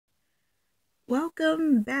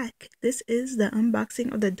Welcome back. This is the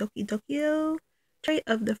unboxing of the Doki Dokio tray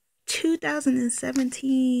of the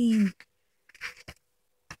 2017.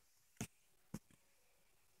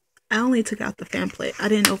 I only took out the fan plate. I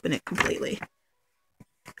didn't open it completely.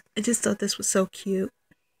 I just thought this was so cute.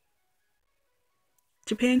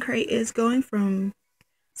 Japan crate is going from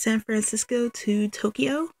San Francisco to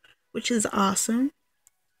Tokyo, which is awesome.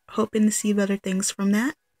 Hoping to see better things from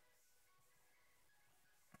that.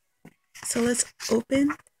 So let's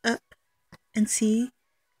open up and see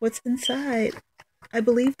what's inside. I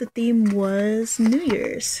believe the theme was New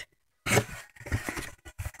Year's.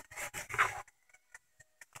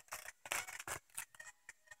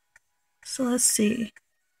 So let's see.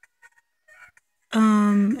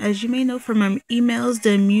 As you may know from my emails,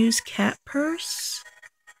 the Muse Cat Purse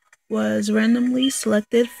was randomly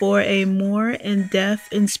selected for a more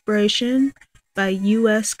in-depth inspiration by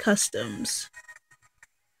US Customs.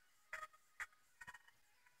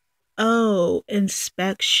 Oh,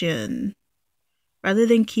 inspection. Rather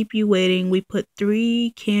than keep you waiting, we put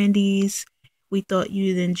 3 candies we thought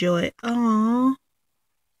you'd enjoy. Aww.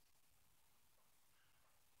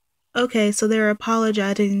 Okay, so they're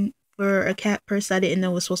apologizing for a cat purse I didn't know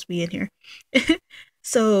was supposed to be in here.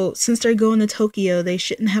 So, since they're going to Tokyo, they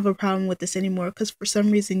shouldn't have a problem with this anymore because for some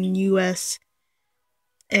reason US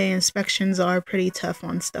inspections are pretty tough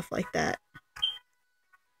on stuff like that.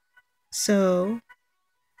 So,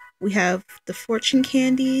 we have the fortune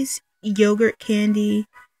candies, yogurt candy,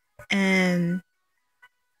 and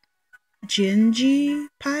gingy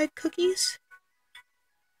pie cookies.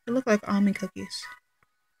 They look like almond cookies.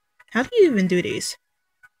 How do you even do these?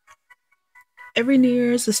 Every New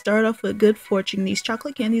Year's to start off with good fortune. These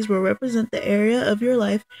chocolate candies will represent the area of your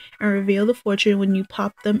life and reveal the fortune when you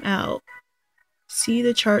pop them out. See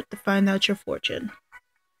the chart to find out your fortune.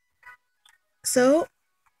 So,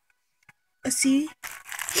 let's see.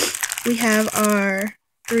 We have our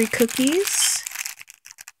 3 cookies.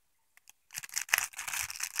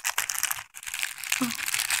 Oh,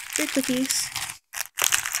 3 cookies.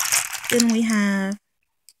 Then we have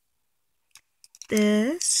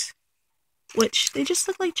this, which they just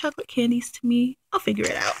look like chocolate candies to me. I'll figure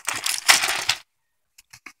it out.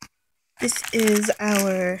 This is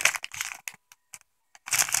our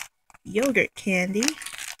yogurt candy.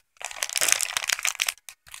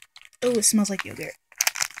 Oh, it smells like yogurt.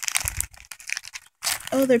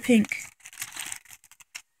 Oh, they're pink.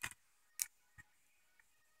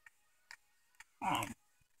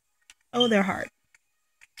 Oh, they're hard.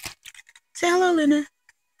 Say hello, Luna.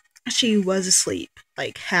 She was asleep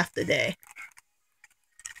like half the day.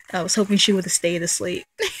 I was hoping she would have stayed asleep.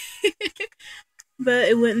 But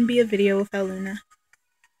it wouldn't be a video without Luna.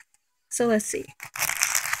 So let's see.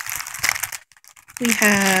 We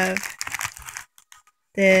have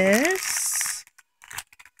this.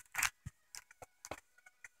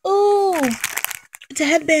 Oh, it's a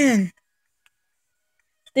headband.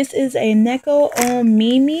 This is a Neko on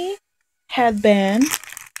Mimi headband.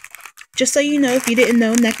 Just so you know, if you didn't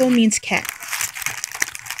know, Neko means cat.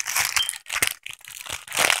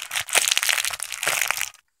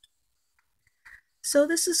 So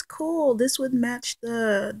this is cool. This would match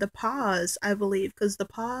the paws, I believe, because the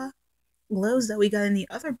paw gloves that we got in the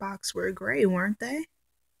other box were gray, weren't they?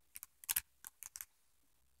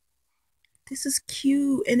 This is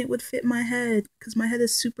cute, and it would fit my head, because my head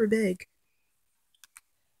is super big.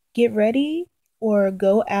 Get ready or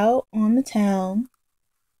go out on the town.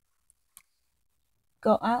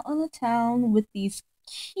 Go out on the town with these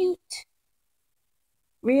cute,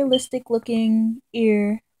 realistic looking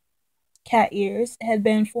cat ears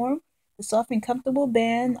headband form. The soft and comfortable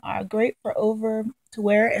band are great for over to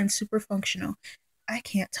wear and super functional. I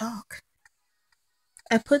can't talk.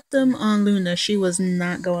 I put them on Luna. She was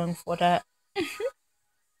not going for that.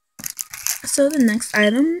 So the next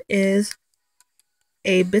item is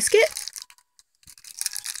a biscuit.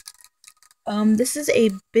 This is a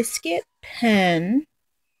biscuit pen.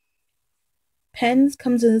 Pens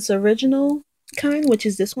comes in this original kind, which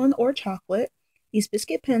is this one, or chocolate. These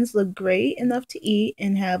biscuit pens look great enough to eat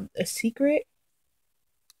and have a secret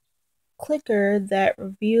clicker that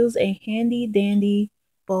reveals a handy dandy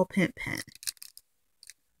ball pen pen.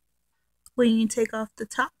 When you take off the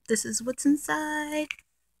top, this is what's inside.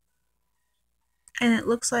 And it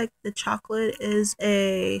looks like the chocolate is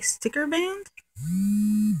a sticker band.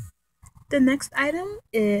 The next item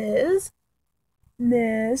is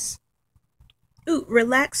this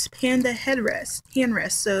relax panda handrest.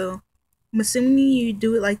 So I'm assuming you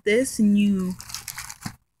do it like this and you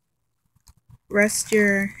rest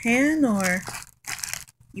your hand, or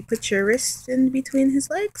you put your wrist in between his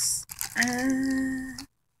legs.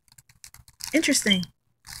 Interesting.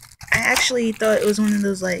 I actually thought it was one of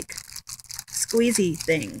those like squeezy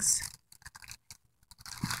things.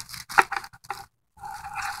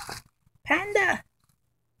 Panda!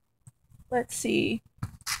 Let's see.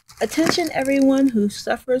 Attention everyone who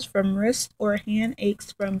suffers from wrist or hand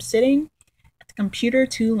aches from sitting at the computer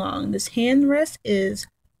too long. This hand rest is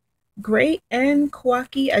great and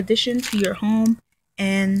quirky addition to your home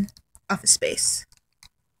and office space.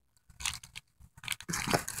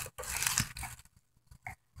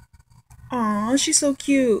 Aw, she's so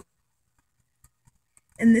cute.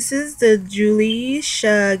 And this is the Julie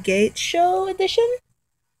Shagate Show edition.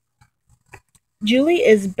 Julie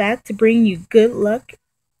is back to bring you good luck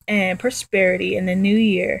and prosperity in the new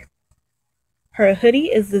year. Her hoodie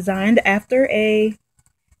is designed after a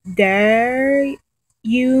Daryuma,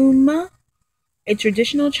 a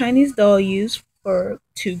traditional Chinese doll used to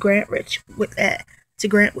grant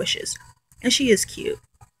wishes, and she is cute.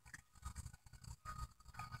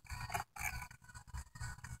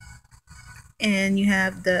 And you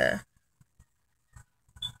have the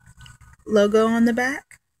logo on the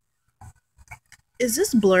back. Is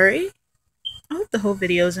this blurry? I hope the whole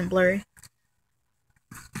video isn't blurry.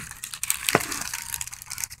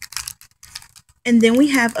 And then we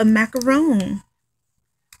have a macaron.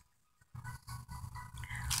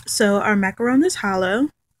 So our macaron is hollow.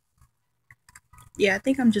 Yeah, I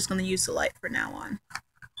think I'm just going to use the light for now on.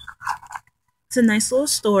 It's a nice little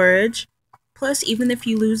storage. Plus, even if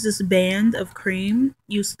you lose this band of cream,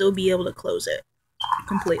 you'll still be able to close it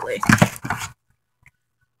completely.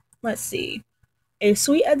 Let's see. A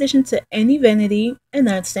sweet addition to any vanity and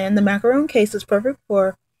nightstand, the macaron case is perfect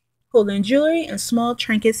for holding jewelry and small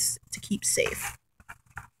trinkets to keep safe.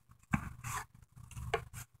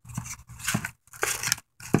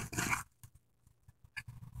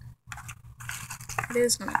 It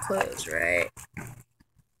is going to close, right?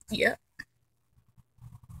 Yep.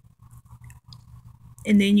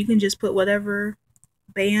 And then you can just put whatever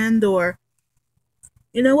band or...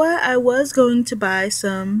 You know what? I was going to buy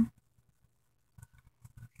some...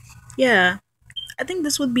 Yeah. I think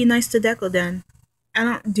this would be nice to deco then. I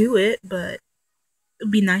don't do it, but it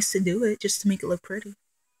would be nice to do it just to make it look pretty.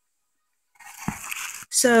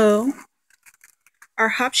 So, our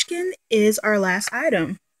hopskin is our last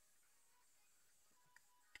item.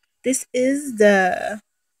 This is the...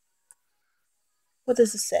 What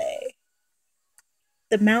does it say?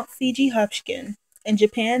 The Mount Fuji hopskin. In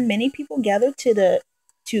Japan, many people gather to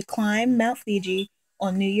climb Mount Fuji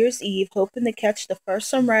on New Year's Eve, hoping to catch the first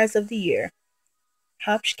sunrise of the year.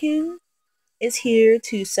 Hopskin is here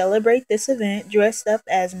to celebrate this event, dressed up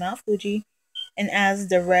as Mount Fuji and as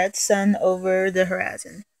the red sun over the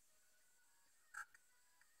horizon.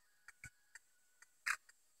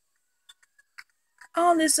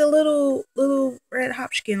 Oh, there's a little red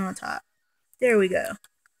hopskin on top. There we go.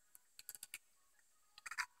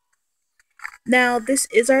 Now, this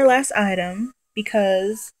is our last item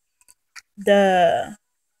because the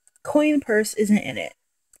coin purse isn't in it.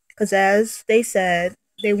 Because as they said,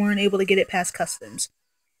 they weren't able to get it past customs.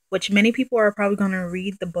 Which many people are probably going to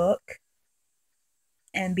read the book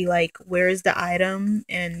and be like, where is the item?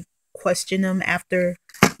 And question them after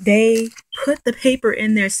they put the paper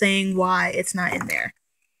in there saying why it's not in there.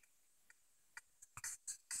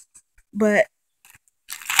 But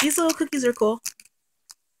these little cookies are cool.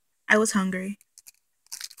 I was hungry.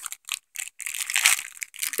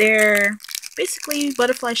 They're basically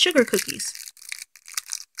butterfly sugar cookies.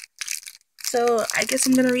 So I guess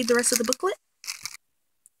I'm going to read the rest of the booklet.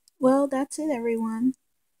 Well, that's it, everyone.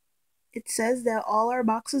 It says that all our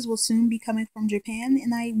boxes will soon be coming from Japan,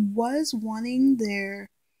 and I was wanting their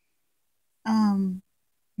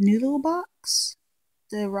noodle box,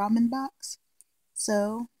 the ramen box.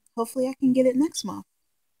 So hopefully I can get it next month.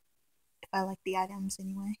 If I like the items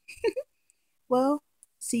anyway. Well,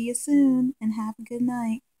 see you soon and have a good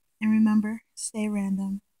night. And remember, stay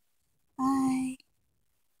random. Bye.